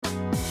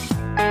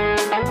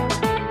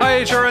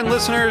HRN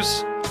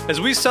listeners.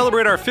 As we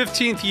celebrate our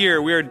 15th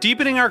year, we are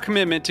deepening our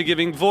commitment to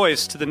giving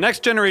voice to the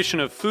next generation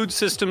of food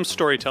systems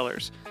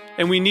storytellers,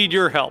 and we need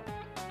your help.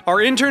 Our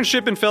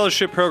internship and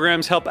fellowship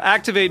programs help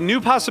activate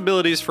new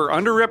possibilities for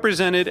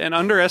underrepresented and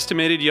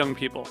underestimated young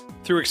people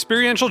through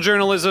experiential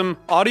journalism,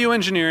 audio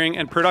engineering,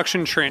 and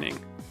production training.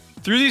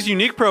 Through these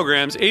unique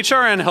programs,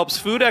 HRN helps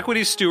food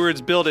equity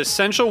stewards build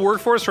essential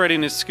workforce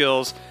readiness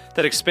skills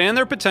that expand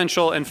their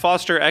potential and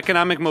foster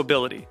economic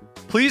mobility.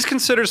 Please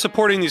consider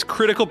supporting these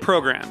critical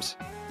programs.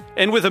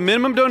 And with a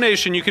minimum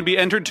donation, you can be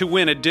entered to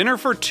win a dinner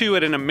for two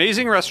at an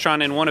amazing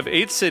restaurant in one of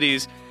 8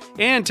 cities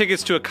and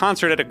tickets to a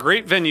concert at a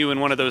great venue in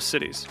one of those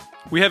cities.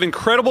 We have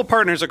incredible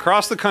partners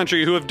across the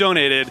country who have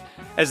donated,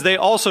 as they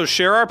also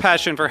share our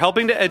passion for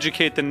helping to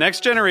educate the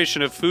next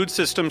generation of food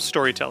systems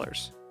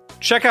storytellers.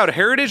 Check out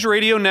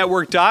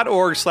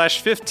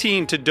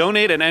heritageradionetwork.org/15 to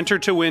donate and enter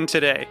to win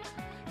today.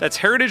 That's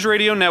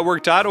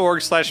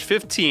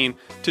heritageradionetwork.org/15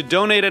 to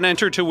donate and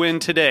enter to win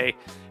today.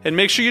 And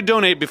make sure you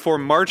donate before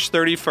March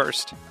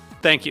 31st.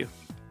 Thank you.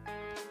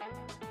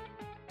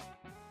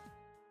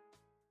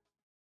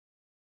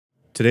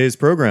 Today's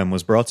program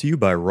was brought to you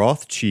by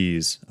Roth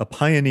Cheese, a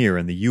pioneer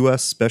in the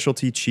U.S.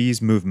 specialty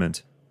cheese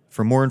movement.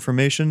 For more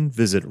information,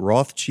 visit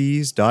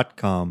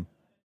rothcheese.com.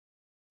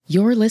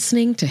 You're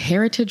listening to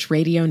Heritage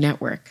Radio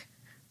Network.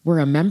 We're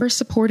a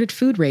member-supported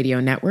food radio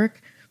network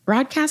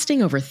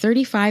broadcasting over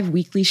 35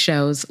 weekly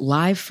shows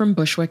live from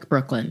Bushwick,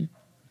 Brooklyn.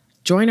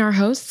 Join our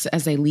hosts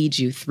as they lead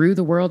you through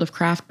the world of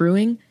craft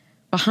brewing,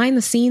 behind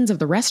the scenes of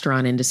the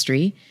restaurant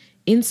industry,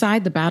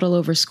 inside the battle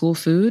over school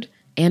food,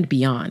 and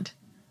beyond.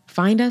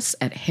 Find us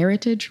at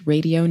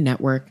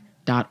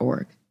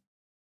heritageradionetwork.org.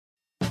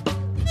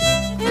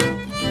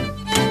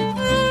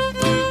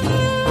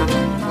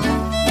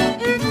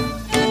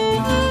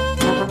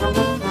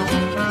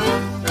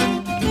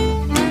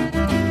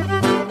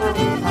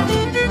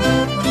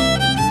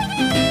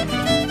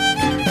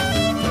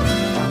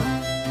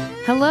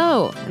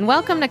 Hello, and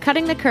welcome to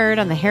Cutting the Curd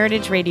on the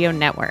Heritage Radio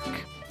Network.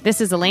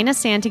 This is Elena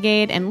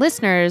Santigade, and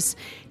listeners,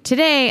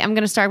 today I'm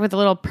going to start with a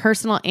little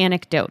personal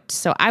anecdote.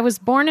 So I was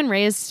born and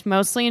raised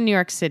mostly in New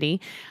York City.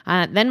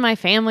 Then my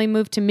family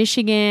moved to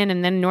Michigan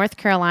and then North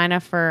Carolina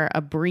for a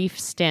brief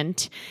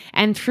stint.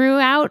 And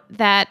throughout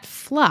that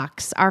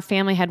flux, our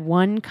family had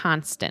one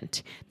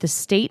constant: the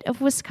state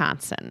of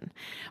Wisconsin.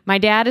 My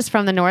dad is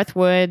from the North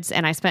Woods,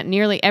 and I spent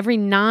nearly every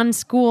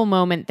non-school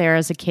moment there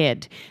as a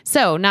kid.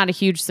 So not a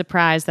huge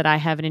surprise that I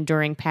have an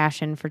enduring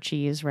passion for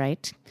cheese,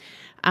 right?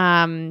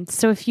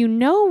 So if you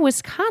know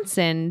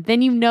Wisconsin,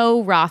 then you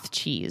know Roth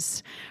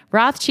cheese.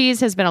 Roth cheese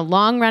has been a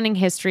long-running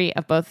history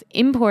of both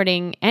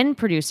importing and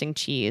producing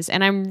cheese,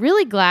 and I'm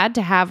really glad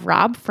to have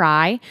Rob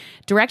Fry,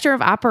 Director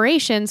of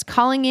Operations,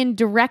 calling in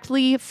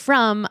directly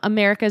from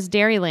America's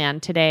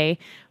Dairyland today.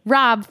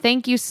 Rob,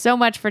 thank you so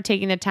much for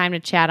taking the time to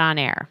chat on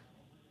air.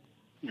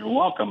 You're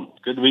welcome.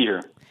 Good to be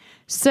here.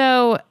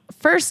 So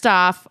first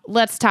off,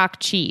 let's talk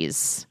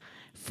cheese.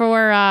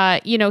 For,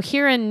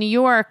 here in New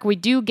York, we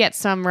do get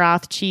some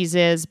Roth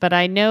cheeses, but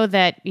I know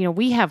that,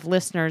 we have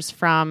listeners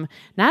from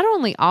not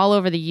only all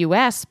over the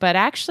U.S., but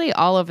actually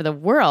all over the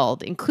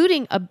world,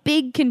 including a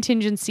big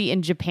contingency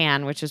in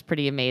Japan, which is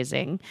pretty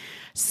amazing.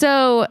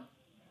 So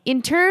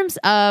in terms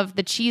of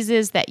the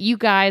cheeses that you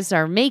guys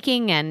are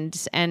making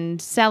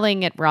and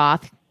selling at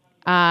Roth,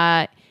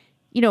 from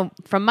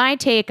my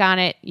take on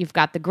it, you've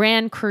got the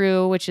Grand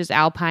Cru, which is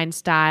Alpine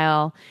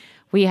style.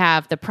 We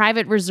have the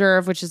Private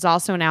Reserve, which is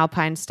also an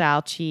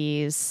Alpine-style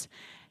cheese.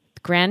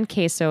 Grand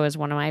Queso is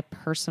one of my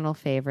personal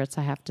favorites,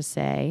 I have to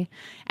say.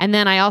 And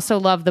then I also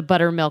love the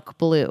Buttermilk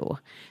Blue.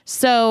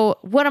 So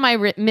what am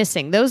I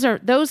missing? Those are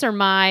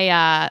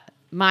my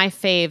my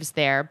faves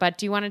there. But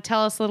do you want to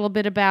tell us a little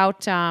bit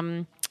about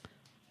the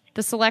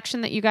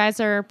selection that you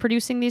guys are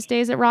producing these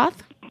days at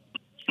Roth?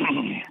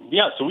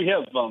 Yeah, so we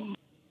have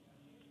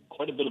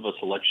quite a bit of a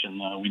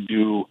selection. We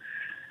do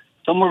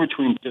somewhere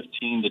between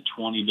 15 to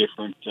 20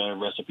 different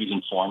recipes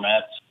and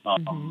formats.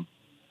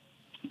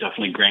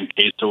 Definitely Grand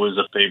Queso is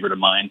a favorite of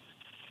mine.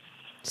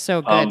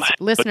 So good.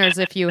 Listeners,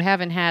 if you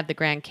haven't had the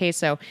Grand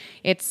Queso,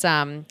 it's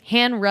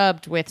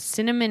hand-rubbed with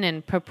cinnamon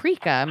and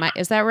paprika.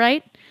 Is that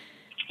right?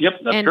 Yep,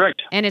 that's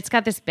correct. And it's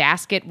got this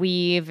basket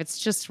weave. It's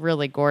just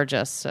really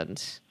gorgeous,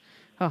 and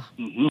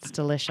it's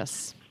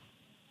delicious.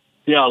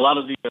 Yeah, a lot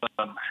of the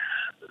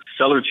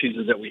cellar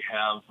cheeses that we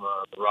have,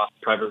 the Roth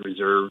Private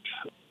Reserve,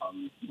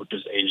 which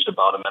is aged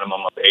about a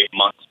minimum of 8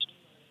 months.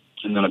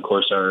 And then, of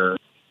course, our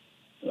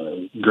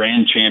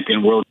Grand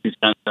Champion World Cheese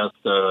Contest,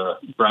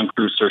 Grand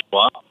Cru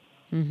Sursois,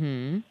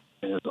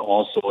 is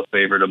also a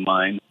favorite of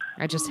mine.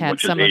 I just had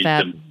some of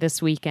that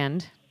this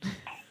weekend.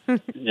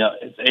 Yeah,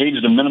 it's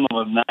aged a minimum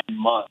of 9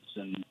 months,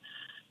 and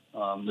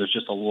there's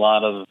just a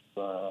lot of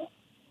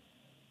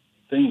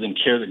things and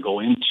care that go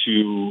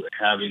into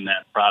having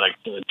that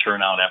product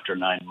turn out after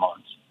 9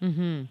 months.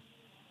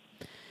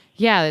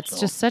 Yeah, it's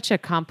just such a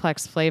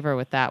complex flavor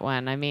with that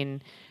one. I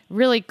mean,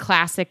 really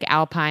classic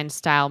Alpine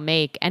style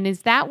make. And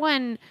is that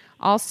one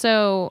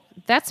also,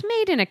 that's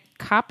made in a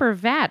copper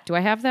vat? Do I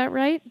have that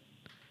right?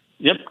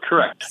 Yep,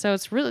 correct. So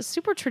it's really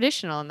super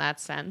traditional in that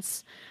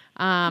sense.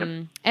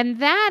 Yep. And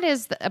that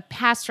is a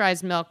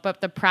pasteurized milk,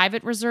 but the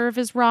private reserve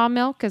is raw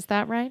milk. Is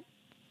that right?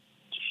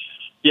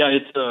 Yeah,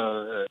 it's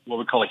what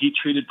we call a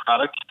heat-treated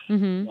product.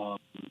 Mm-hmm.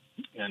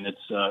 And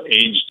it's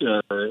aged,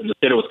 in the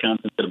state of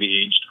Wisconsin, it's going to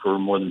be aged for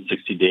more than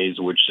 60 days,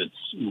 which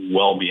it's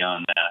well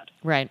beyond that.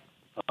 Right.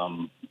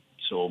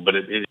 But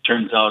it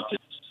turns out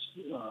it's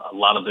a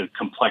lot of the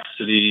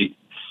complexity,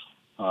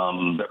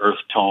 the earth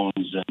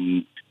tones,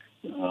 and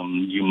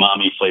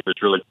umami flavors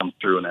really come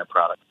through in that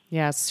product.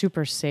 Yeah, it's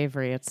super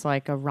savory. It's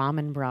like a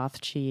ramen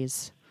broth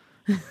cheese.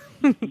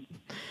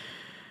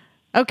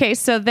 Okay,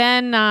 so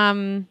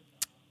then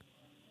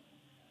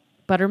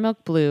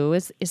buttermilk blue,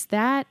 is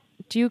that,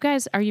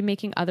 are you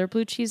making other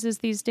blue cheeses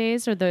these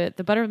days? Or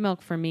the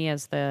buttermilk for me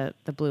is the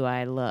blue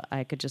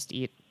I could just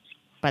eat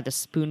by the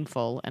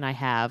spoonful, and I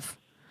have.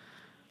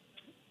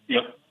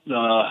 Yep.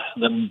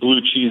 The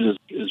blue cheese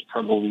is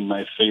probably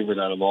my favorite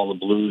out of all the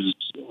blues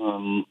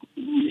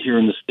here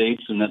in the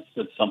States, and that's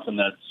something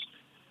that's,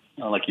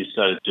 like you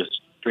said, it's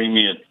just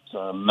creamy. It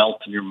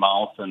melts in your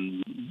mouth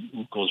and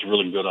goes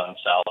really good on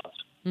salads.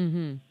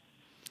 Mm-hmm.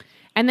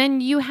 And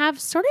then you have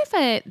sort of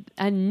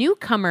a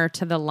newcomer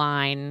to the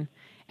line.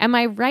 Am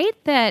I right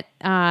that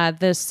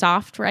the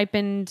soft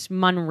ripened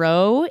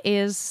Monroe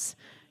is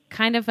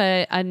kind of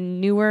a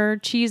newer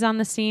cheese on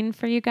the scene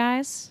for you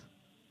guys?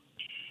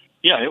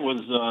 Yeah, it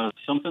was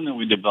something that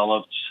we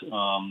developed.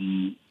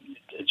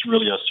 It's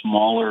really a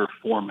smaller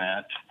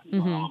format,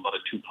 about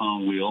a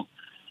 2-pound wheel.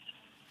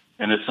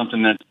 And it's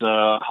something that's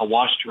a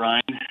washed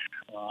rind.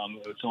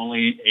 It's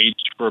only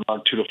aged for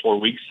about 2 to 4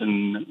 weeks,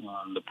 and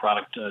the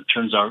product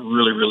turns out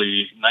really,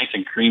 really nice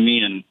and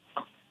creamy, and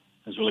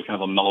has really kind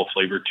of a mellow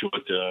flavor to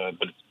it.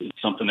 But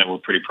it's something that we're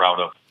pretty proud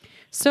of.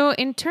 So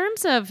in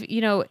terms of,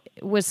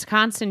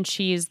 Wisconsin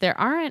cheese, there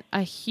aren't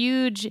a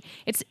huge,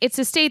 it's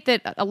a state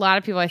that a lot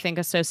of people, I think,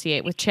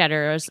 associate with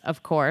cheddars,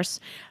 of course.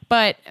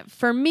 But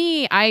for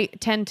me, I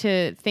tend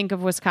to think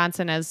of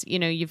Wisconsin as,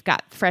 you've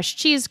got fresh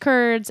cheese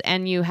curds,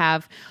 and you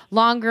have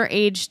longer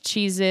aged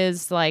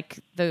cheeses like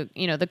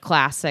the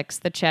classics,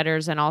 the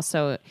cheddars, and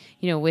also,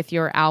 with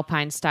your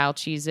Alpine style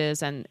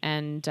cheeses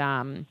and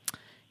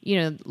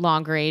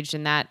longer aged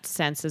in that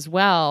sense as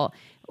well.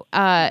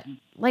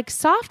 Like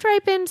soft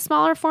ripened,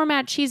 smaller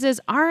format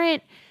cheeses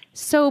aren't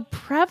so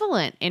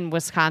prevalent in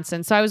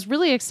Wisconsin. So I was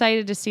really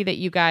excited to see that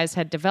you guys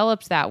had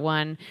developed that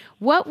one.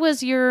 What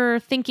was your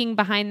thinking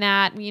behind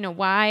that?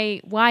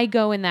 Why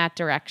go in that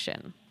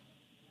direction?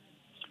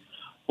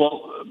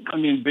 Well,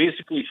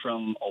 basically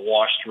from a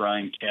washed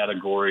rind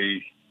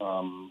category,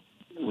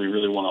 we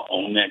really want to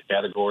own that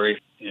category.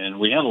 And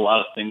we have a lot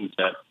of things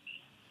that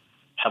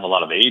have a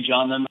lot of age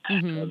on them.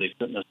 Mm-hmm. They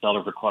sit in the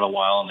cellar for quite a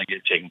while, and they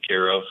get taken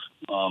care of.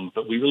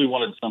 But we really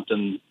wanted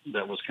something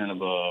that was kind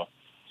of a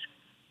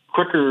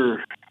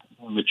quicker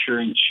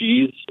maturing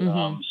cheese.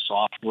 Mm-hmm.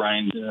 Soft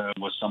rind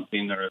was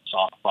something, or a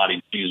soft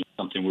bodied cheese was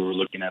something we were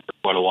looking at for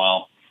quite a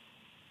while.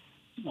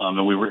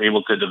 And we were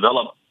able to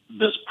develop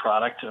this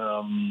product.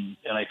 And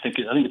I think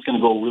it's going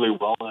to go really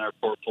well in our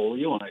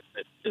portfolio, and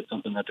it's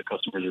something that the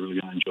customers are really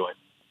going to enjoy.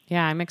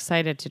 Yeah, I'm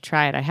excited to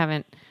try it. I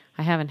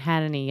haven't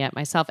had any yet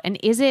myself. And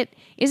is it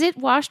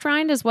washed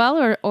rind as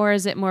well, or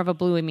is it more of a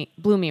bloomy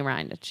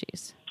rind of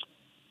cheese?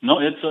 No,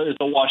 it's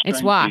a washed. It's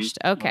rind washed. cheese.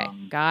 Okay,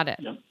 got it.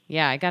 Yep.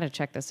 Yeah, I got to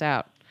check this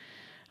out.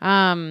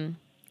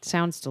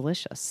 Sounds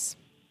delicious.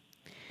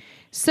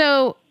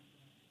 So,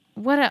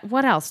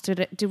 what else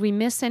did we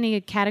miss? Any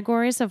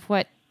categories of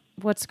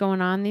what's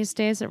going on these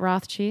days at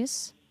Roth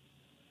Cheese?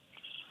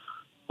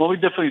 Well, we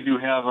definitely do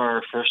have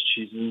our fresh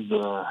cheeses,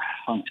 the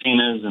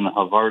Fontinas and the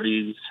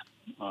Havardis,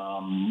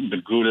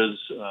 the Goudas.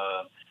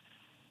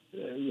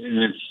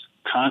 And it's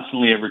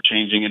constantly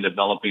ever-changing and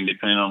developing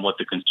depending on what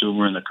the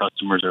consumer and the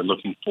customers are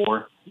looking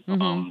for.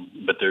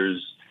 Mm-hmm. But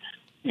there's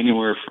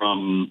anywhere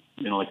from,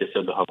 like I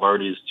said, the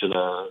Havardis to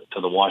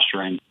the washed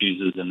rind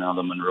cheeses, and now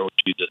the Monroe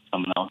cheese that's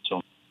coming out.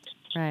 So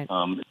right.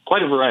 It's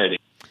quite a variety.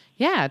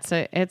 Yeah,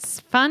 it's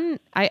fun.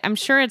 I'm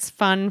sure it's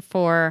fun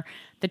for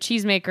the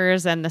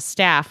cheesemakers and the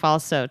staff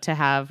also to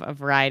have a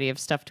variety of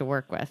stuff to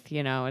work with.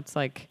 It's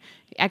like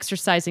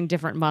exercising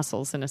different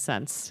muscles in a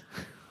sense.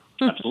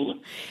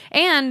 Absolutely.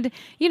 And,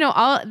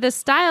 all the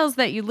styles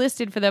that you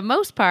listed for the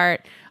most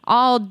part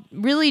all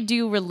really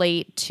do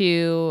relate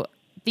to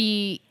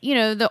the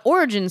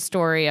origin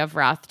story of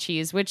Roth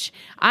cheese, which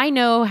I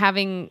know,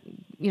 having,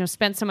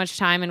 spent so much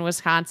time in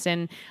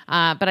Wisconsin.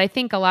 But I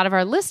think a lot of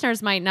our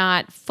listeners might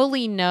not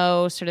fully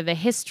know sort of the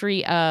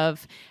history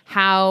of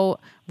how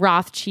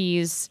Roth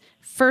cheese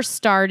first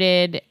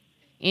started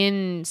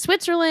in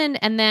Switzerland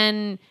and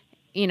then,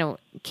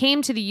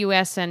 came to the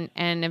U.S. and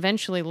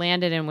eventually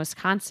landed in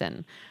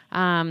Wisconsin.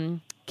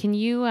 Can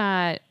you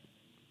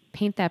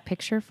paint that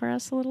picture for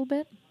us a little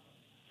bit?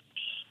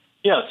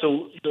 Yeah,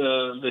 so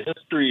the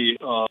history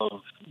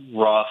of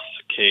Roth's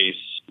case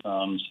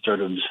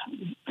started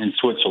in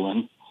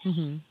Switzerland.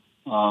 Mm-hmm.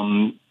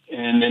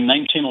 And in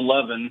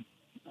 1911,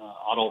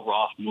 Otto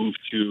Roth moved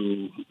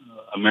to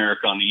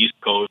America on the East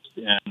Coast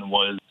and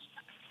was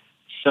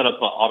set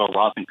up an Otto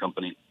Roth and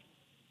Company.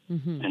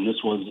 And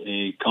this was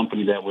a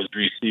company that was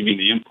receiving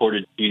the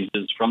imported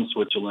cheeses from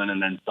Switzerland and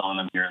then selling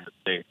them here in the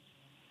States.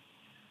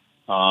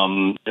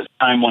 As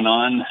time went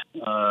on,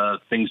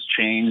 things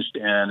changed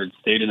and it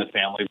stayed in the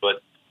family.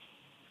 But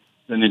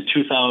then in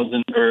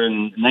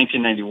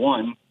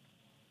 1991,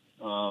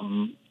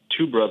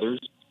 two brothers,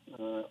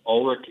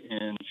 Ulrich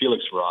and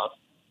Felix Roth,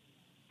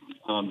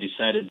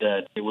 decided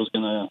that it would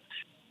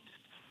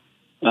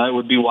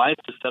be wise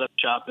to set up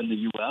shop in the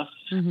U.S.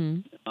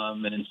 And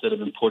instead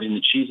of importing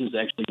the cheeses,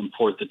 actually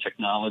import the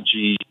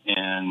technology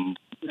and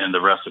the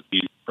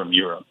recipes from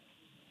Europe.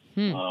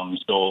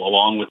 So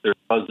along with their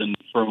cousin,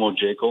 Fermo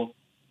Jekyll,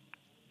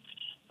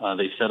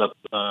 they set up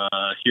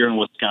here in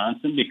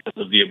Wisconsin because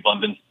of the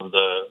abundance of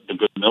the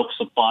good milk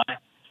supply.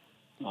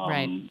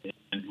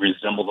 It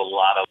resembled a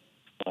lot of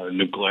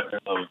New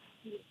Glarus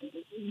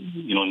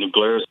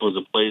was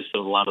a place that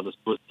a lot of the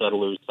Swiss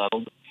settlers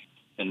settled.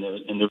 And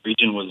the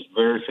region was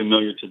very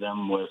familiar to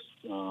them with,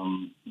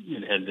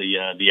 it had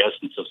the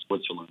essence of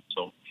Switzerland.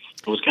 So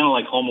it was kind of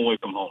like home away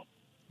from home.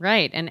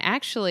 Right. And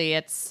actually,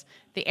 it's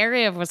the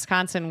area of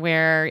Wisconsin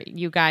where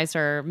you guys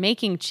are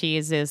making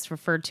cheese is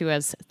referred to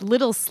as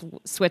Little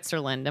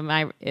Switzerland.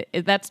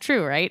 That's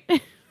true, right?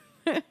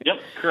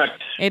 Yep,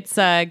 correct. It's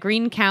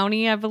Greene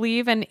County, I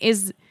believe. And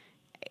is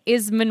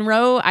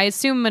Monroe, I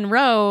assume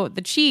Monroe,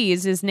 the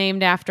cheese, is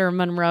named after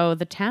Monroe,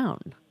 the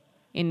town,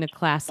 in the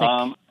classic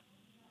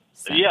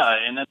sense. Yeah,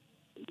 and that's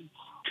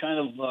kind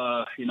of,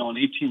 in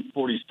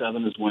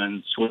 1847 is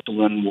when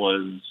Switzerland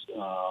was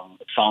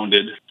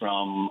founded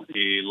from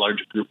a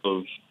large group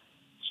of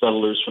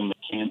settlers from the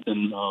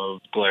canton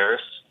of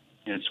Glarus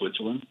in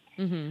Switzerland.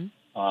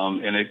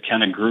 And it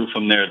kind of grew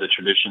from there. The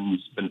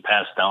tradition's been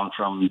passed down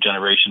from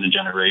generation to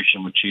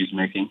generation with cheese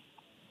making.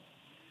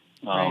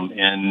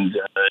 And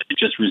it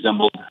just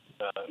resembled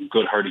a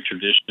good, hearty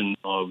tradition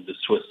of the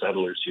Swiss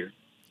settlers here.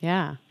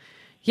 Yeah.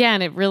 Yeah,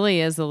 and it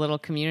really is a little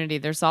community.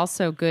 There's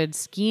also good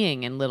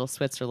skiing in Little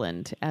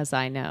Switzerland, as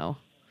I know.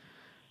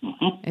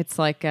 It's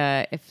like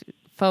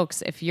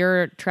if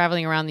you're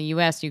traveling around the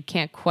U.S., you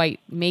can't quite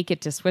make it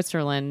to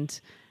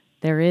Switzerland,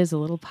 there is a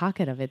little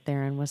pocket of it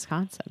there in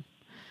Wisconsin.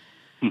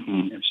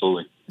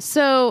 Absolutely.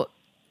 So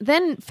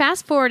then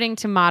fast forwarding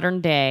to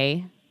modern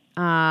day,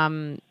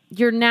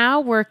 you're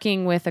now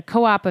working with a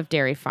co-op of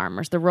dairy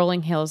farmers, the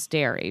Rolling Hills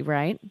Dairy,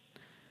 right?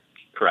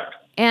 Correct.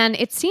 And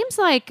it seems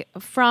like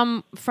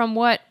from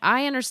what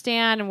I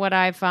understand and what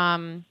I've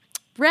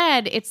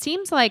read, it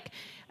seems like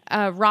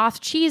Roth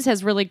cheese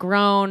has really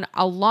grown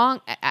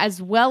along,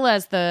 as well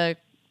as the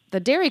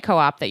dairy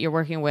co-op that you're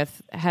working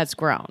with has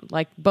grown.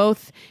 Like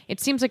both, it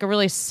seems like a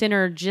really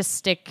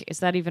synergistic, is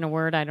that even a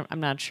word? I'm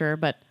not sure,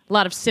 but a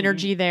lot of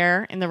synergy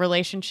there in the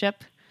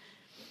relationship.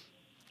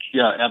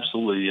 Yeah,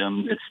 absolutely.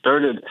 It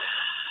started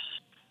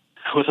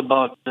with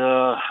about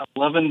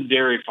 11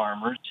 dairy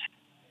farmers.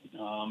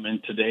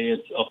 And today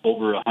it's up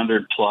over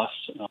 100 plus.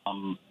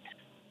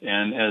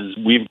 And as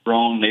we've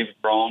grown, they've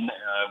grown.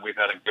 We've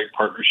had a great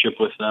partnership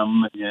with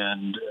them.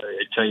 And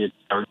I tell you, it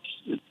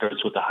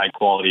starts with the high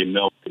quality of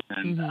milk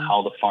and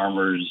how the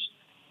farmers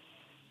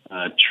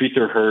treat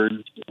their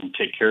herds and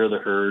take care of the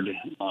herd,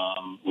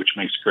 which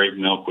makes great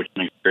milk, which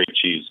makes great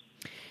cheese.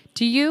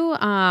 Do you,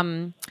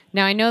 now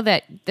I know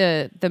that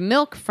the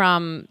milk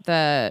from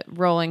the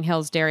Rolling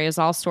Hills Dairy is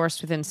all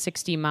sourced within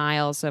 60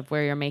 miles of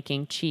where you're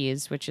making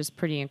cheese, which is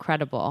pretty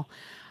incredible.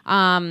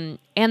 And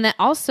that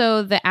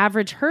also the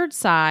average herd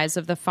size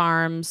of the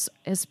farms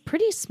is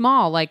pretty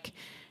small. Like,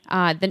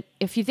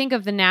 if you think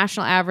of the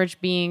national average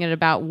being at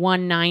about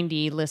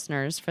 190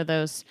 listeners, for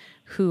those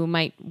who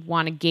might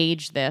want to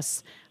gauge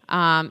this,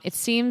 it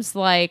seems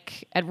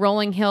like at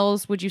Rolling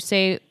Hills, would you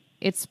say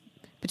it's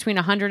between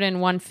 100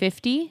 and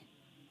 150?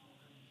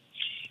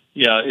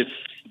 Yeah, it's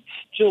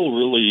still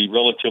really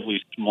relatively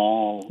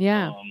small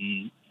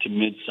to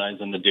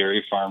mid-size on the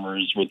dairy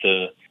farmers with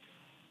the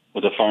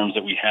farms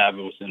that we have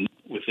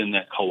within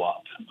that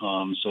co-op.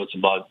 So it's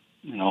about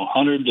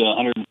 100 to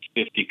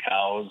 150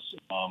 cows,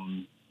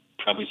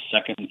 probably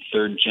second and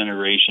third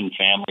generation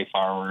family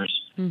farmers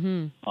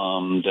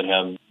that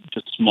have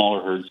just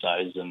smaller herd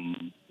size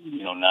and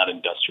not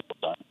industrial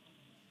size.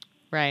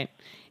 Right,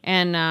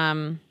 and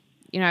I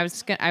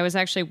was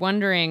actually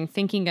wondering,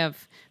 thinking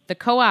of the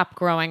co-op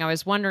growing, I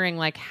was wondering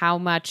like how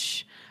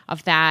much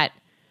of that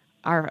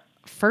are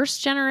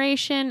first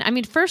generation. I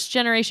mean, first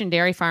generation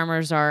dairy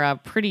farmers are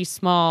that's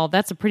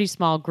a pretty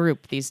small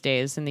group these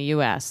days in the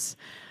U.S.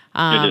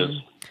 It is.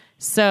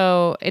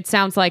 So it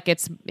sounds like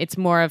it's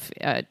more of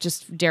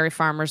just dairy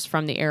farmers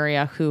from the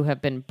area who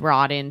have been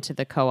brought into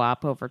the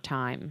co-op over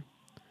time.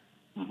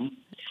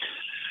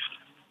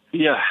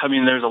 Yeah, I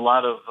mean, there's a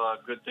lot of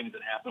good things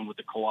that happen with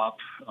the co-op.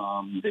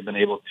 They've been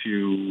able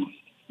to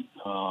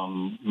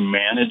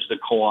manage the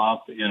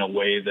co-op in a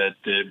way that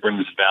it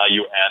brings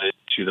value added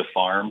to the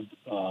farm.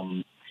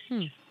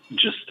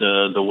 Just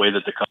the way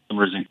that the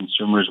customers and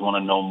consumers want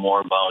to know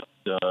more about,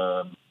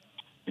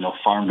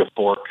 farm to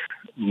fork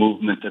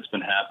movement that's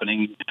been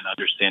happening and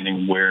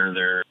understanding where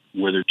their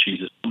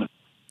cheese is coming.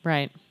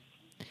 Right.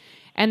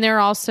 And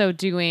they're also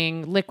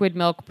doing liquid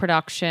milk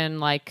production.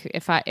 Like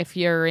if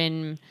you're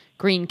in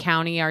Greene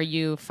County, are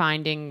you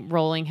finding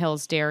Rolling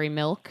Hills Dairy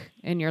milk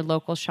in your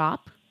local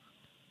shop?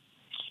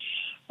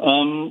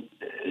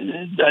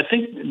 I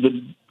think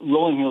the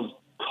Rolling Hills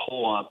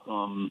Co-op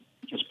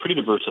is pretty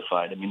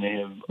diversified. I mean, they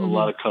have a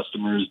lot of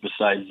customers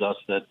besides us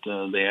that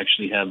they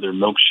actually have their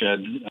milk shed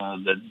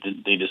that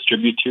they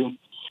distribute to.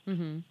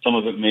 Some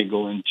of it may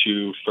go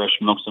into fresh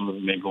milk, some of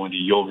it may go into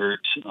yogurt,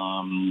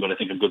 but I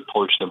think a good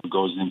portion of it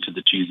goes into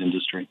the cheese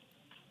industry.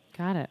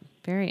 Got it.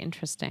 Very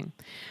interesting.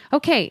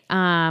 Okay.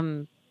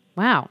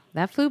 Wow,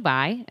 that flew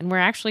by, and we're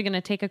actually going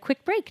to take a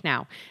quick break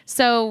now.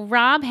 So,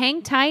 Rob,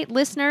 hang tight.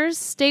 Listeners,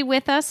 stay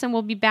with us, and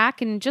we'll be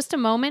back in just a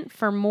moment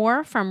for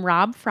more from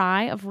Rob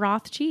Fry of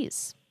Roth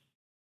Cheese.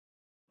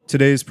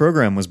 Today's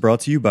program was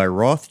brought to you by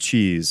Roth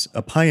Cheese,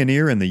 a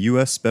pioneer in the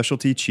U.S.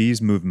 specialty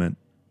cheese movement.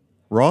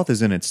 Roth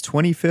is in its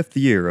 25th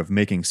year of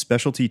making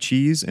specialty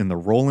cheese in the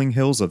rolling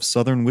hills of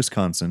southern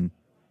Wisconsin.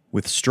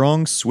 With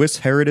strong Swiss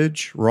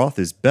heritage, Roth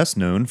is best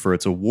known for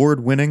its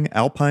award-winning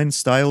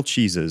Alpine-style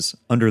cheeses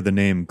under the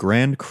name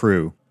Grand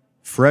Cru.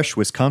 Fresh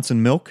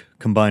Wisconsin milk,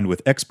 combined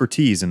with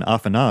expertise in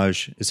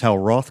affinage, is how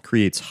Roth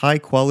creates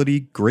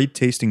high-quality,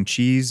 great-tasting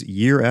cheese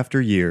year after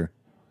year.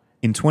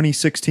 In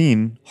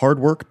 2016, hard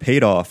work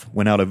paid off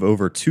when out of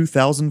over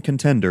 2,000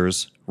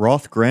 contenders,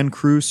 Roth Grand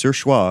Cru Sur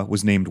Choix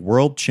was named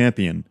World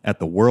Champion at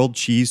the World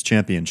Cheese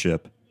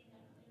Championship.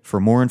 For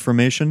more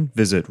information,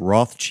 visit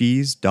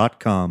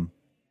rothcheese.com.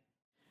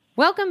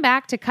 Welcome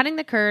back to Cutting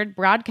the Curd,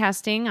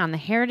 broadcasting on the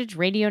Heritage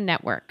Radio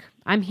Network.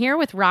 I'm here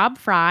with Rob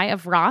Fry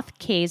of Roth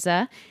Cheese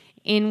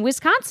in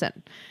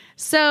Wisconsin.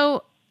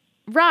 So,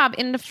 Rob,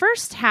 in the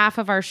first half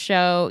of our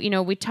show,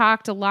 we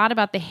talked a lot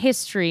about the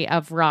history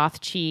of Roth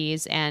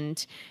cheese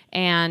and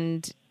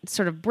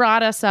sort of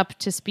brought us up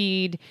to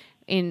speed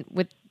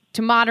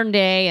to modern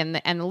day and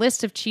the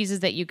list of cheeses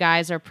that you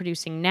guys are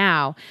producing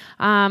now.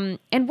 And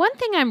one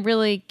thing I'm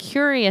really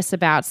curious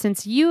about,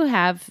 since you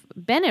have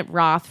been at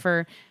Roth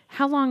for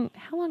how long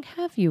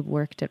have you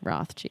worked at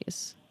Roth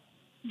Cheese?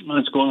 Well,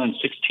 it's going on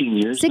 16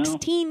 years now.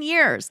 16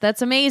 years.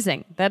 That's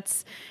amazing.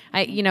 That's,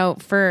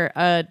 for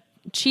a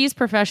cheese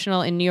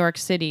professional in New York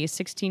City,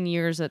 16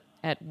 years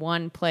at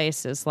one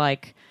place is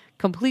like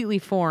completely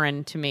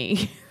foreign to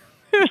me.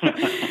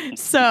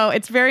 So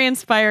it's very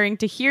inspiring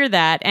to hear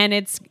that. And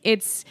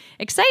it's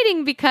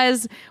exciting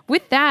because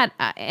with that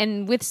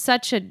and with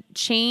such a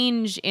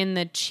change in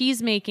the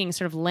cheesemaking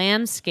sort of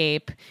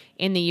landscape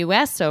in the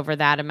U.S. over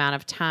that amount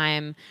of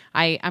time,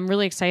 I'm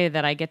really excited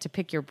that I get to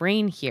pick your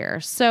brain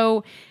here.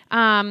 So,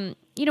 one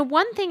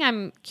thing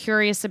I'm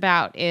curious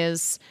about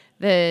is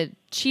the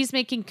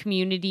cheesemaking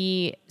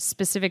community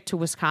specific to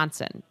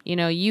Wisconsin.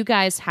 You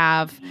guys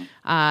have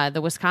the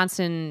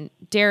Wisconsin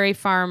dairy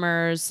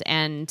farmers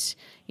and,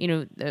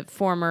 the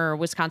former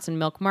Wisconsin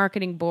Milk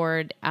Marketing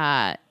Board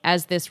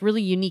as this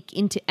really unique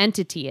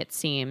entity, it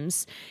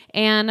seems.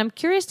 And I'm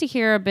curious to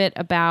hear a bit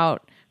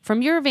about,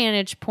 from your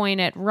vantage point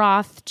at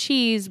Roth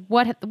Cheese,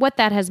 what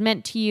that has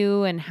meant to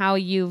you and how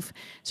you've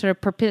sort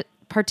of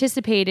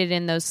participated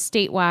in those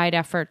statewide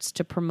efforts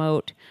to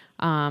promote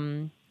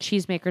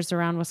cheesemakers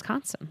around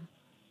Wisconsin.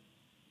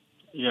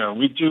 Yeah,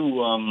 we do.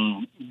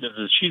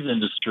 The cheese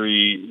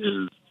industry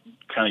is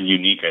kind of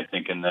unique, I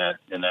think, in that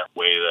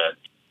way that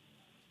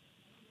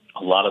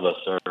a lot of us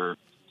are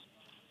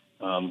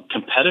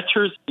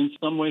competitors in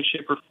some way,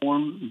 shape, or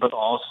form, but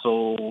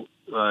also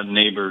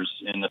neighbors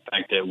in the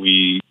fact that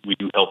we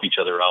do help each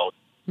other out.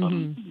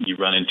 You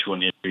run into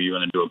an issue, you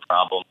run into a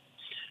problem.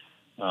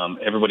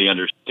 Everybody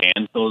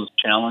understands those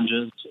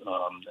challenges,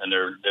 and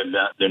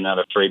they're not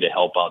afraid to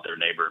help out their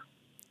neighbor.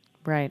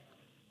 Right.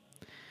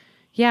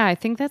 Yeah, I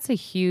think that's a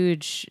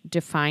huge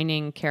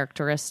defining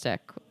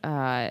characteristic.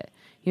 The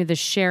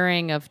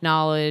sharing of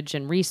knowledge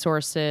and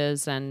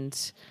resources, and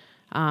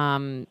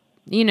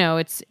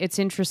it's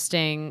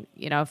interesting.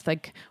 If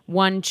like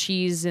one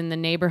cheese in the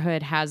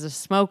neighborhood has a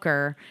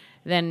smoker,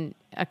 then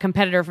a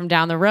competitor from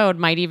down the road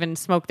might even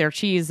smoke their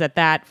cheese at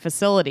that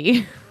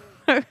facility.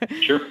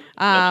 Sure,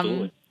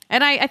 absolutely.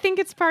 And I think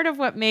it's part of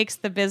what makes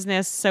the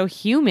business so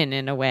human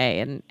in a way.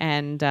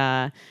 And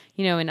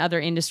in other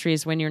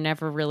industries, when you're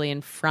never really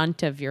in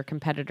front of your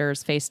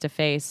competitors face to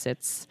face,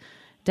 it's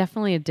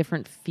definitely a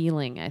different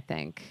feeling, I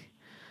think.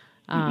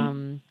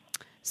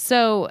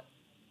 So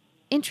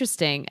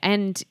interesting.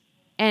 And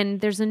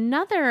there's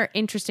another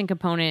interesting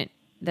component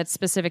that's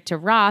specific to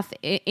Roth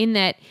in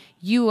that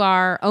you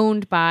are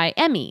owned by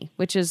Emmy,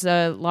 which is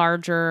a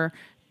larger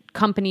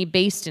company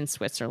based in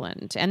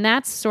Switzerland. And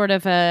that's sort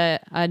of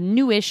a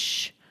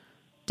newish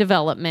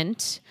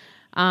development.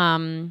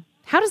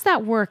 How does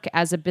that work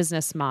as a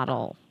business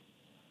model?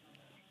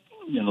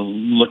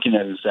 Looking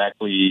at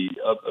exactly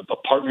a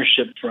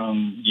partnership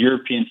from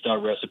European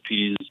style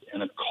recipes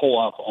and a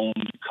co-op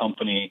owned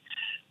company,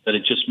 that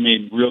it just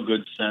made real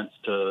good sense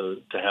to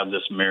have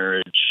this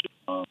marriage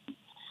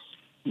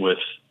with.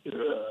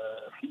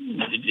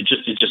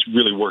 It just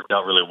really worked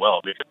out really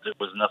well because it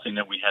was nothing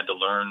that we had to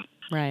learn.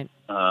 Right.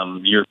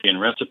 European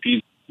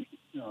recipes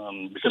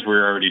because we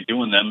were already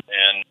doing them,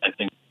 and I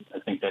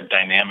think think that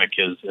dynamic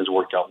has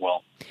worked out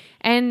well.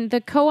 And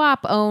the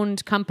co-op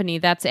owned company,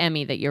 that's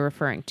Emmy that you're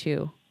referring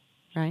to,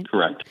 right?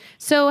 Correct.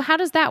 So how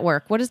does that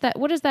work? What does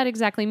that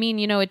exactly mean?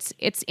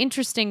 It's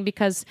interesting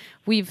because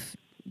we've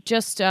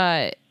just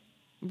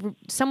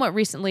somewhat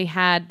recently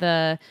had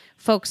the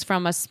folks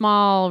from a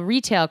small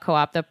retail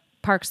co-op, the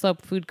Park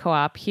Slope Food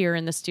Co-op, here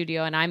in the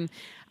studio, and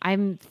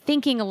I'm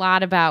thinking a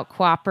lot about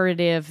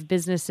cooperative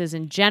businesses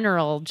in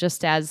general,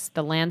 just as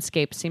the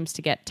landscape seems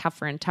to get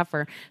tougher and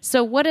tougher.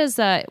 So what does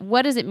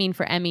it mean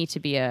for Emmy to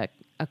be a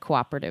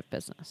cooperative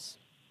business?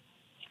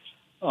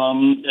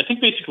 I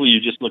think basically you're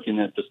just looking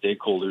at the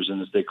stakeholders,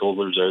 and the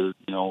stakeholders are,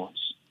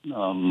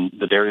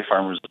 the dairy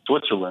farmers of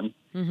Switzerland.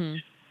 Mm-hmm.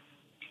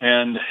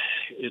 And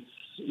it's,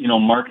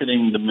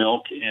 marketing the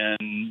milk,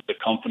 and the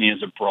company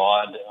is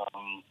abroad,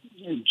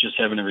 just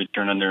having a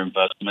return on their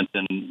investment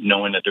and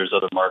knowing that there's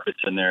other markets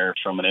in there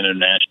from an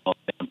international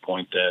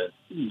standpoint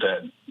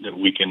that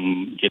we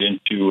can get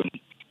into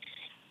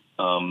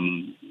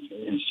and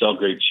sell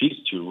great cheese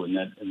to, and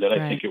that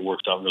right. I think it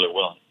works out really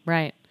well.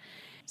 Right.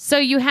 So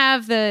you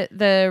have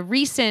the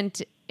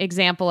recent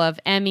example of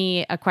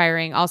Emmy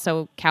acquiring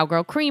also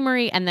Cowgirl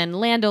Creamery, and then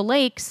Land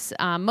O'Lakes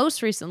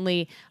most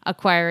recently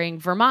acquiring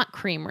Vermont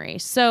Creamery.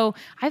 So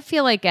I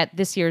feel like at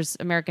this year's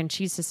American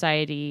Cheese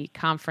Society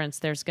conference,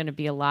 there's going to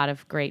be a lot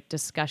of great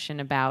discussion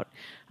about,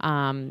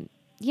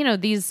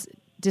 these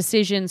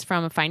decisions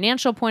from a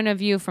financial point of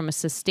view, from a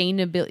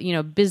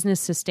sustainability,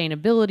 business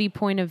sustainability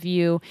point of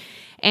view.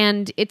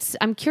 And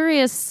I'm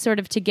curious sort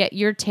of to get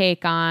your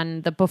take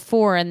on the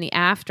before and the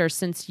after,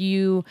 since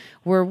you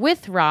were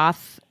with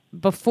Roth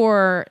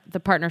before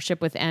the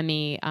partnership with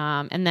Emmy,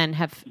 and then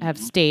have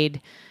stayed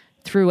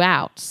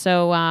throughout.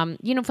 So,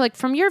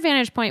 from your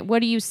vantage point, what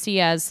do you see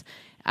as,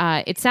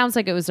 it sounds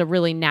like it was a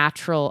really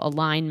natural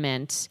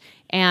alignment,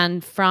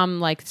 and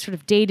from like sort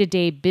of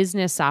day-to-day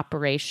business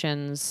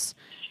operations,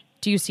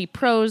 do you see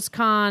pros,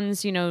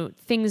 cons,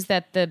 things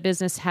that the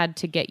business had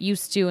to get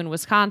used to in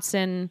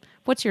Wisconsin?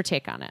 What's your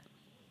take on it?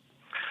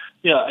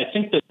 Yeah, I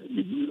think that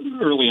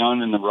early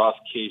on in the Roth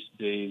case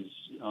days,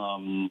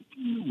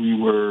 we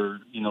were,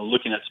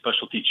 looking at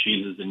specialty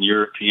cheeses and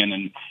European.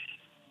 And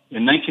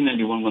in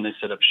 1991, when they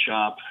set up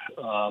shop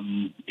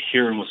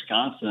here in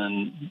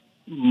Wisconsin,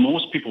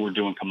 most people were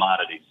doing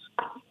commodities.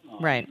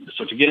 Right.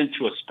 So to get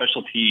into a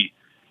specialty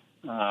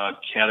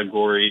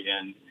category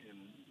and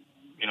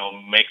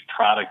make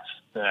products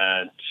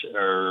that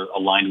are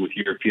aligned with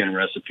European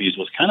recipes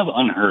was kind of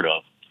unheard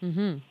of.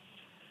 Mm-hmm.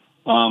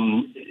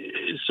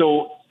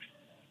 So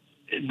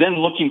then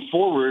looking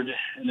forward,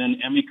 and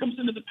then Emmy comes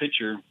into the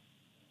picture,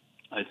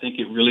 I think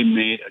it really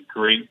made a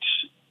great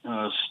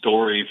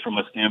story from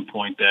a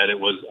standpoint that it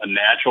was a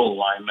natural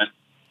alignment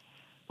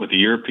with the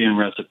European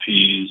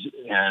recipes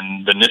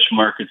and the niche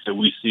markets that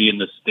we see in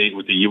the state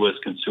with the U.S.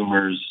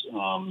 consumers,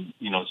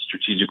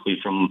 strategically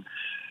from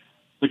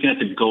looking at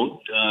the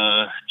goat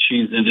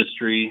cheese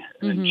industry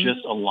and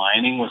just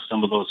aligning with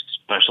some of those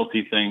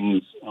specialty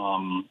things.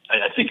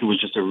 I think it was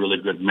just a really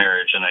good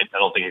marriage, and I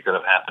don't think it could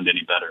have happened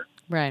any better.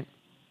 Right.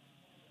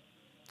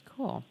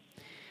 Cool.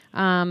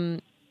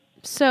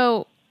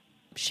 So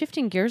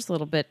shifting gears a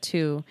little bit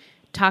to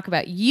talk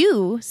about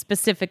you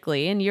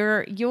specifically and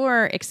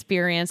your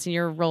experience and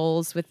your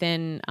roles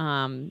within,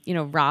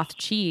 Roth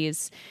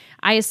Cheese.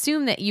 I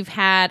assume that you've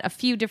had a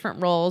few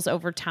different roles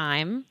over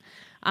time.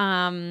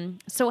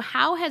 So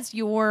how have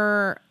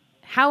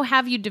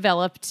you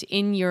developed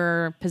in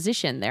your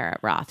position there at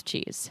Roth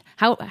Cheese?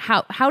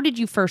 How did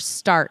you first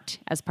start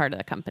as part of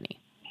the company?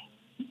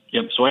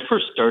 Yep. So I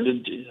first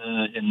started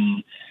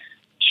in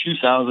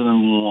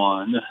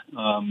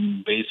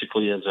 2001,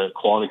 basically as a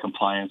quality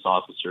compliance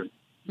officer.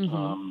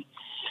 Mm-hmm.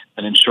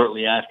 And then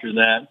shortly after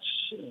that,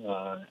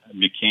 I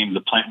became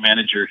the plant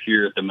manager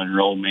here at the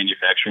Monroe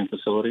manufacturing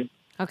facility.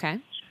 Okay.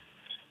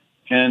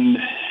 And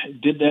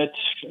did that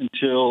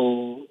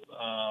until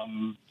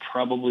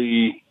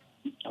probably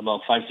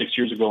about 5-6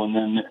 years ago, and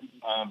then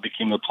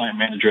became the plant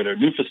manager at our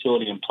new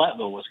facility in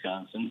Platteville,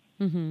 Wisconsin.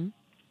 Mm-hmm.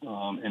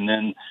 And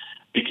then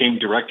became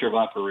director of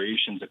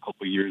operations a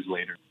couple of years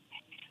later.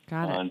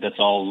 Got it. That's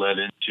all led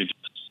into just,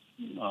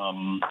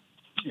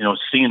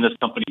 seeing this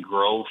company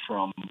grow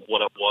from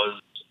what it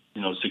was,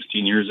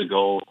 16 years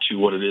ago to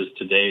what it is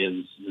today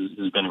has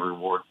been a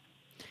reward.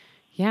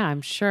 Yeah,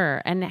 I'm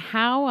sure. And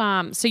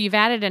how? So you've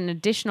added an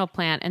additional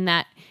plant, and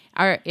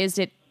is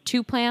it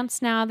 2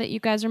 plants now that you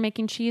guys are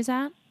making cheese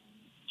at?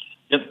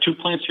 Yep, 2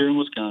 plants here in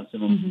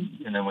Wisconsin,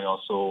 and then we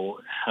also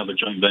have a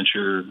joint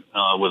venture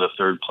with a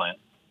 3rd plant.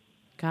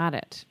 Got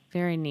it.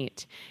 Very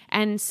neat.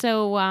 And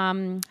so,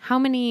 how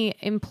many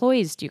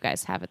employees do you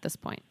guys have at this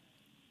point?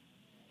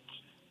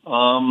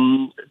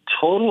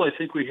 Total, I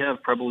think we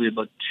have probably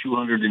about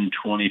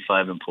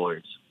 225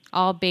 employees.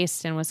 All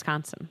based in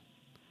Wisconsin?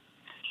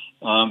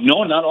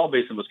 No, not all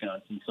based in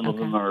Wisconsin. Some of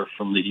them are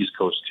from the East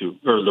Coast too,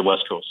 or the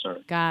West Coast,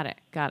 sorry. Got it.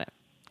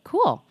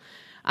 Cool.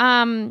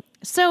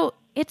 So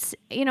it's,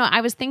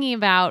 I was thinking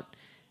about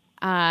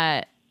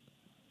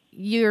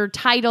your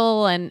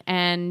title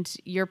and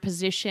your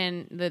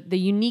position, the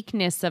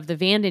uniqueness of the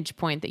vantage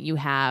point that you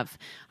have.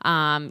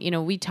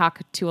 We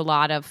talk to a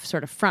lot of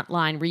sort of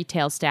frontline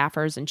retail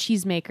staffers and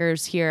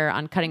cheesemakers here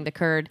on Cutting the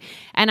Curd,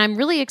 and I'm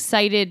really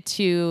excited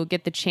to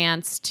get the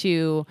chance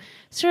to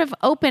sort of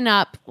open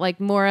up like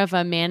more of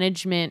a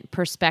management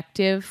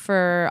perspective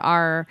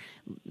for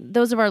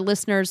those of our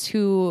listeners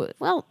who,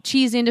 well,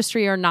 cheese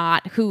industry or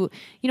not, who,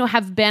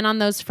 have been on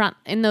those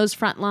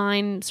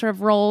frontline sort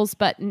of roles,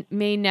 but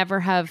may never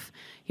have,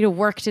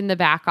 worked in the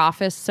back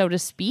office, so to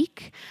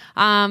speak.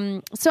 So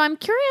I'm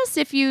curious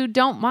if you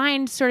don't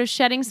mind sort of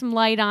shedding some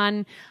light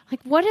on, like,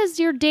 what is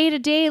your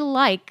day-to-day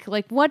like?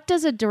 Like, what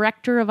does a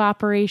director of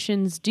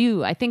operations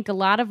do? I think a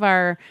lot of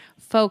our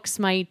folks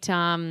might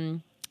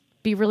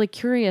be really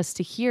curious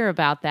to hear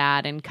about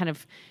that, and kind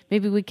of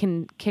maybe we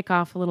can kick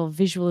off a little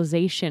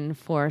visualization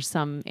for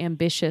some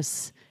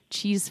ambitious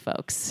cheese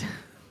folks.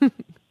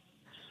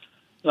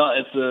 No,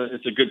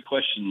 it's a good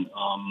question.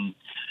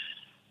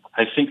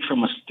 I think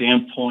from a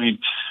standpoint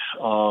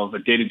of a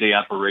day-to-day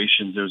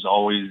operations, there's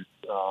always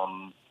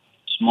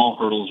small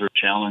hurdles or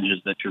challenges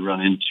that you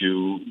run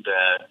into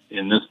that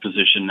in this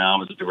position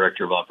now as a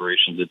director of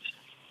operations,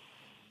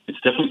 it's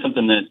definitely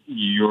something that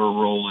your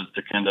role is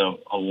to kind of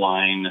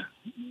align,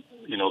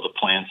 the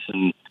plants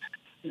and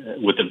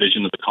with the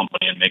vision of the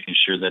company, and making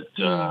sure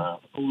that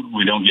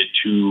we don't get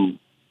too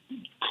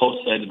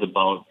close-sighted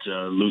about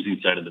losing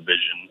sight of the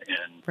vision,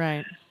 and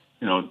right.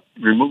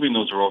 Removing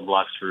those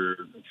roadblocks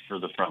for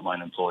the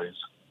frontline employees.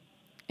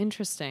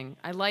 Interesting.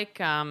 I like,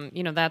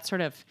 that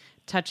sort of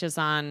touches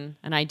on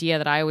an idea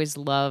that I always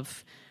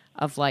love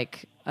of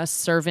like a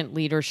servant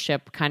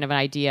leadership kind of an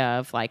idea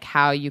of like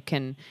how you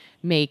can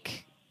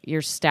make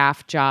your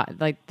staff job,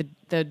 like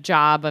the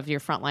job of your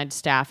frontline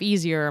staff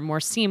easier,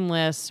 more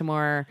seamless,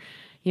 more,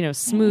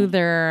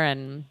 smoother.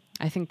 And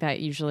I think that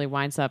usually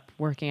winds up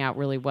working out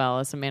really well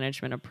as a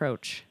management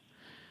approach.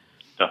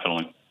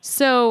 Definitely.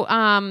 So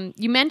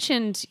you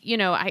mentioned,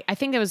 I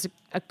think that was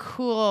a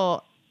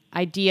cool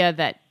idea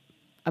that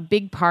a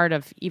big part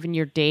of even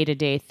your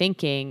day-to-day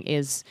thinking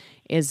is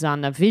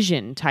on the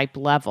vision type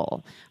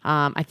level.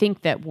 I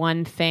think that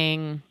one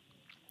thing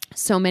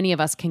so many of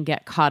us can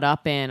get caught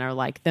up in are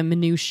like the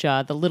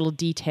minutia, the little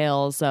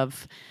details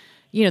of,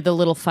 the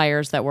little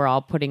fires that we're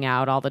all putting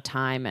out all the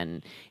time.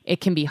 And it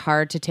can be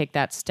hard to take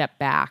that step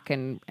back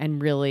and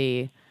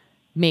really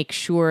make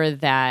sure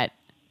that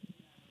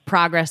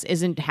progress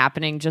isn't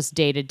happening just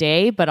day to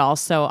day, but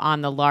also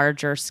on the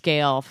larger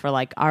scale for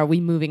like, are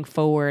we moving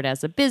forward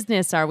as a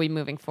business? Are we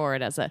moving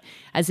forward as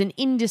an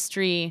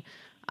industry?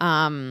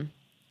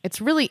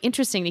 It's really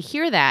interesting to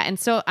hear that. And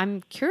so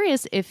I'm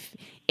curious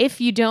if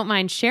you don't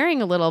mind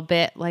sharing a little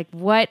bit, like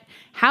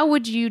how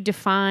would you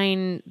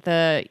define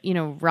the,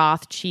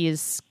 Roth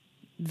cheese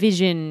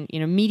vision,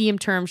 medium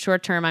term,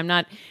 short term?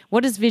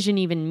 What does vision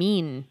even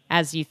mean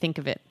as you think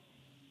of it?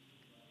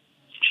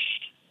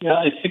 Yeah,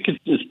 I think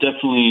it's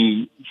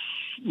definitely,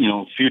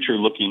 future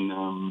looking.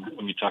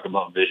 When you talk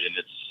about vision,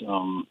 it's,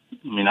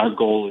 our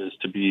goal is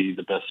to be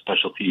the best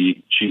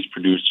specialty cheese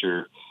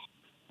producer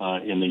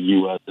in the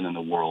U.S. and in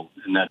the world,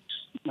 and that's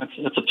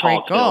a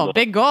tall goal,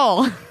 big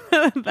goal.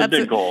 That's a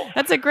big goal.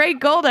 That's a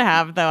great goal to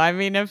have, though. I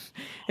mean, if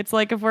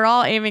we're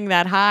all aiming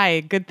that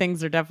high, good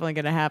things are definitely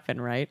going to happen,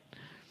 right?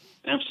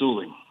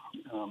 Absolutely.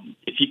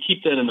 If you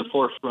keep that in the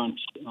forefront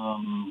and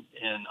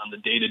on the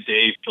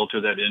day-to-day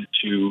filter that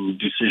into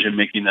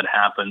decision-making that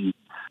happens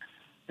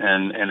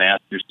and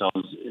ask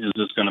yourselves, is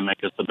this going to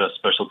make us the best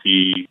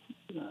specialty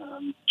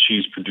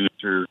cheese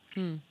producer?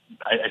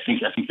 I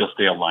think you'll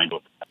stay aligned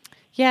with that.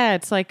 Yeah,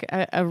 it's like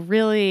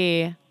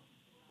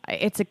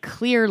it's a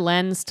clear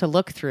lens to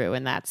look through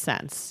in that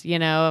sense,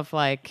 of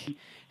like,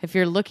 if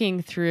you're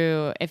looking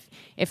through,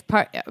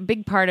 a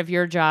big part of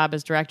your job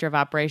as director of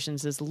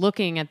operations is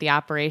looking at the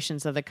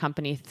operations of the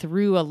company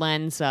through a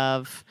lens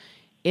of,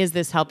 is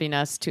this helping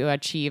us to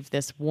achieve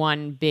this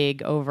one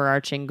big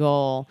overarching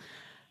goal?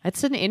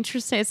 It's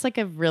it's like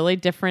a really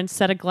different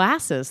set of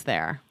glasses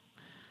there.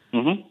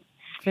 Mm-hmm.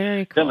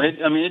 Very cool.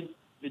 Yeah,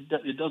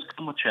 it does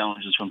come with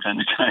challenges from time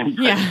to time.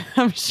 Yeah,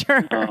 I'm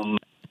sure.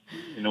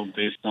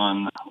 Based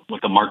on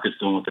what the market's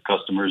doing, what the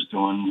customer's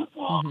doing.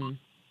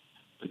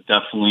 But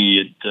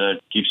definitely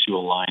it keeps you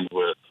aligned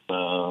with,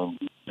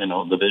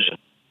 the vision.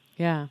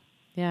 Yeah.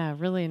 Yeah.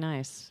 Really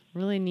nice.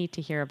 Really neat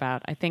to hear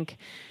about. I think,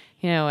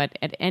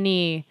 at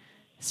any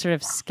sort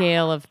of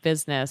scale of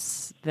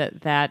business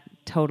that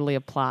totally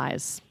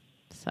applies.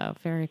 So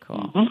very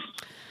cool. Mm-hmm.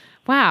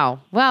 Wow.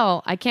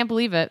 Well, I can't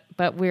believe it,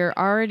 but we're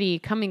already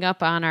coming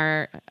up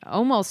on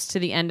almost to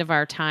the end of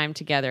our time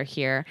together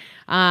here.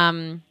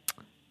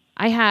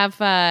 I have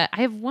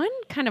one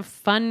kind of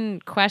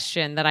fun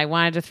question that I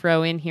wanted to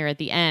throw in here at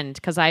the end,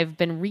 because I've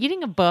been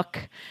reading a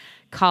book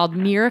called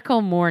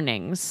Miracle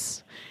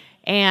Mornings,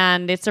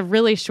 and it's a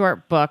really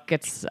short book.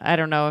 I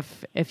don't know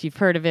if you've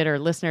heard of it, or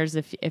listeners,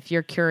 if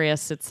you're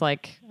curious, it's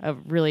like a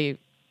really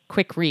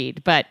quick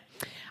read, but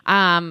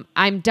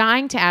I'm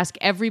dying to ask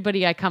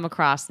everybody I come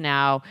across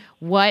now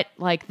what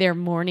like their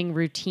morning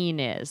routine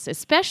is,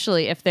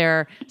 especially if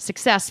they're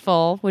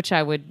successful, which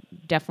I would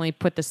definitely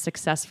put the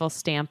successful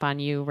stamp on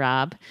you,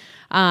 Rob.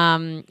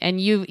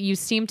 And you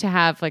seem to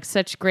have like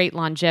such great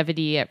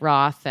longevity at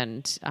Roth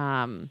and,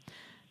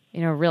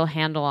 real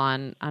handle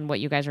on what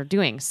you guys are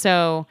doing.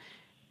 So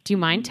do you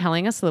mind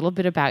telling us a little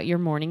bit about your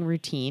morning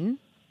routine?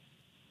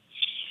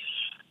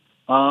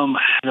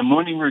 The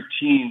morning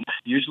routine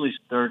usually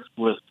starts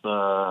with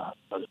a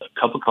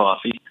cup of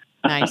coffee.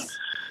 Nice.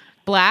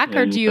 Black,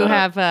 or do you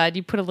do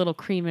you put a little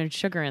cream and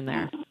sugar in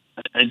there?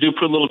 I do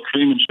put a little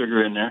cream and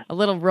sugar in there. A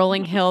little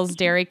Rolling Hills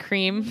dairy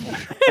cream?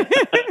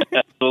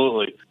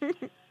 Absolutely.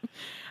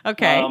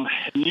 Okay. And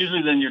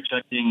usually then you're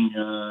checking,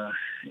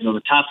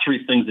 the top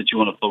three things that you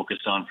want to focus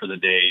on for the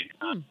day.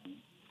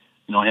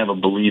 I have a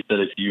belief that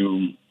if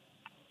you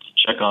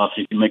check off,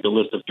 you can make a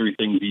list of 3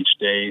 things each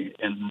day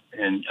and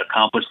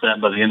accomplish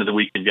that. By the end of the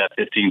week, you've got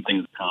 15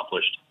 things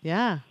accomplished.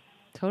 Yeah,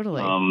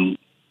 totally. And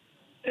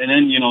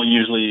then,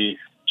 usually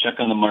check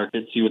on the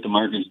market, see what the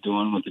market's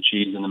doing with the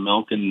cheese and the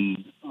milk.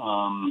 And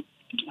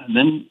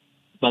then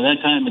by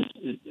that time,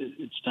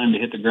 it's time to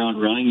hit the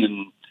ground running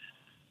and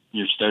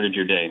you've started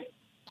your day.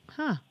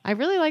 Huh. I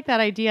really like that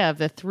idea of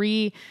the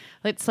 3.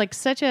 It's like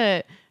such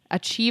a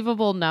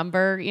achievable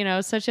number,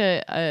 such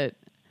a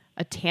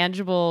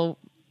tangible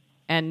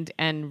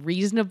and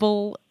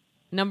reasonable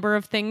number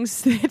of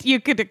things that you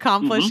could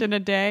accomplish in a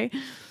day.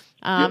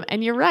 Yep.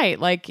 And you're right.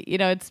 Like,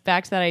 it's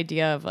back to that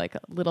idea of like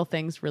little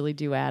things really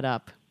do add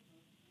up.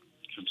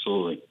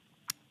 Absolutely.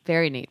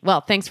 Very neat.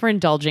 Well, thanks for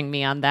indulging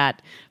me on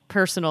that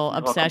personal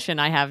obsession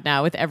I have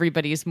now with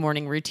everybody's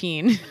morning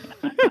routine.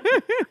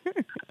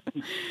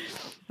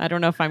 I don't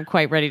know if I'm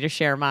quite ready to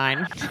share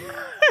mine.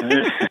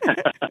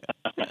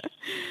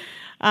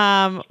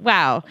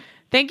 Wow.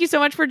 Thank you so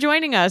much for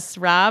joining us,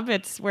 Rob.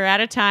 We're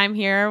out of time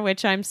here,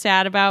 which I'm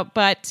sad about,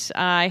 but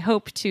I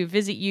hope to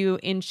visit you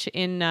in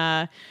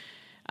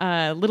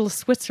little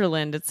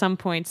Switzerland at some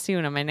point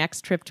soon on my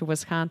next trip to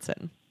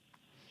Wisconsin.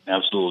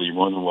 Absolutely. You're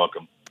more than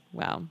welcome.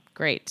 Wow.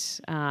 Great.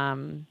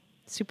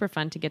 Super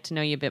fun to get to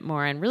know you a bit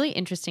more and really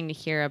interesting to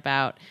hear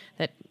about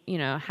that,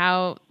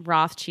 how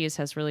Roth cheese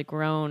has really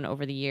grown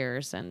over the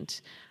years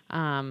and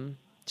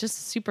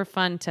just super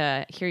fun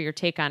to hear your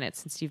take on it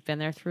since you've been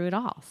there through it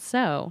all.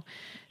 So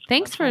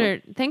thanks for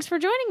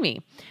joining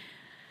me.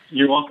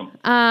 You're welcome.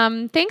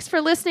 Thanks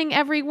for listening,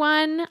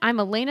 everyone. I'm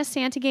Elena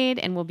Santigade,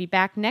 and we'll be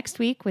back next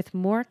week with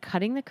more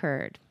Cutting the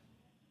Curd.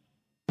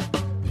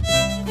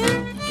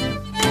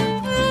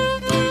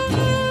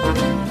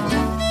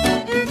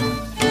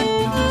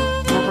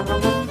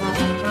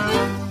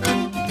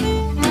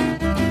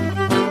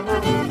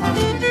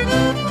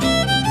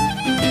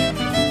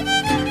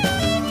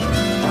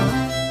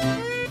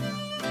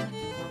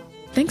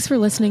 Thanks for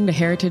listening to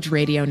Heritage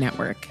Radio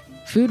Network,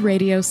 food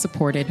radio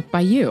supported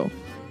by you.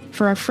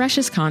 For our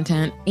freshest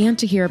content and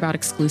to hear about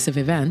exclusive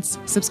events,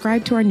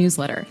 subscribe to our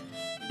newsletter.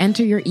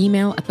 Enter your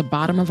email at the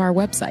bottom of our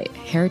website,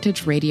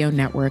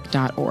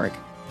 heritageradionetwork.org.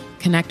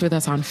 Connect with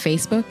us on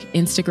Facebook,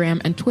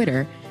 Instagram, and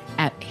Twitter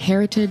at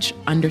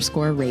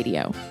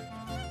heritage_radio.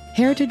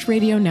 Heritage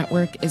Radio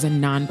Network is a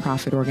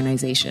nonprofit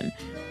organization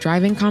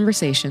driving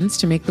conversations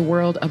to make the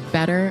world a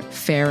better,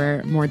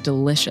 fairer, more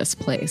delicious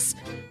place.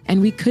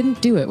 And we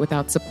couldn't do it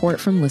without support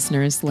from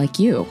listeners like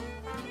you.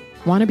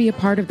 Want to be a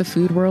part of the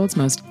food world's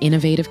most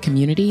innovative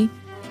community?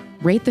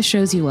 Rate the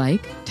shows you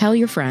like, tell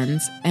your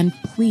friends, and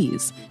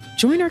please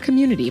join our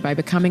community by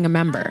becoming a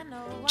member.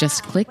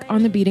 Just click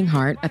on the beating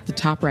heart at the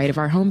top right of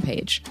our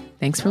homepage.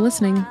 Thanks for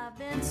listening.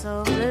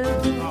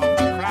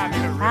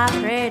 I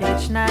prayed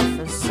each night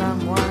for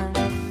someone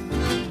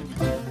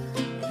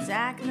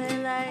exactly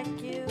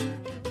like you.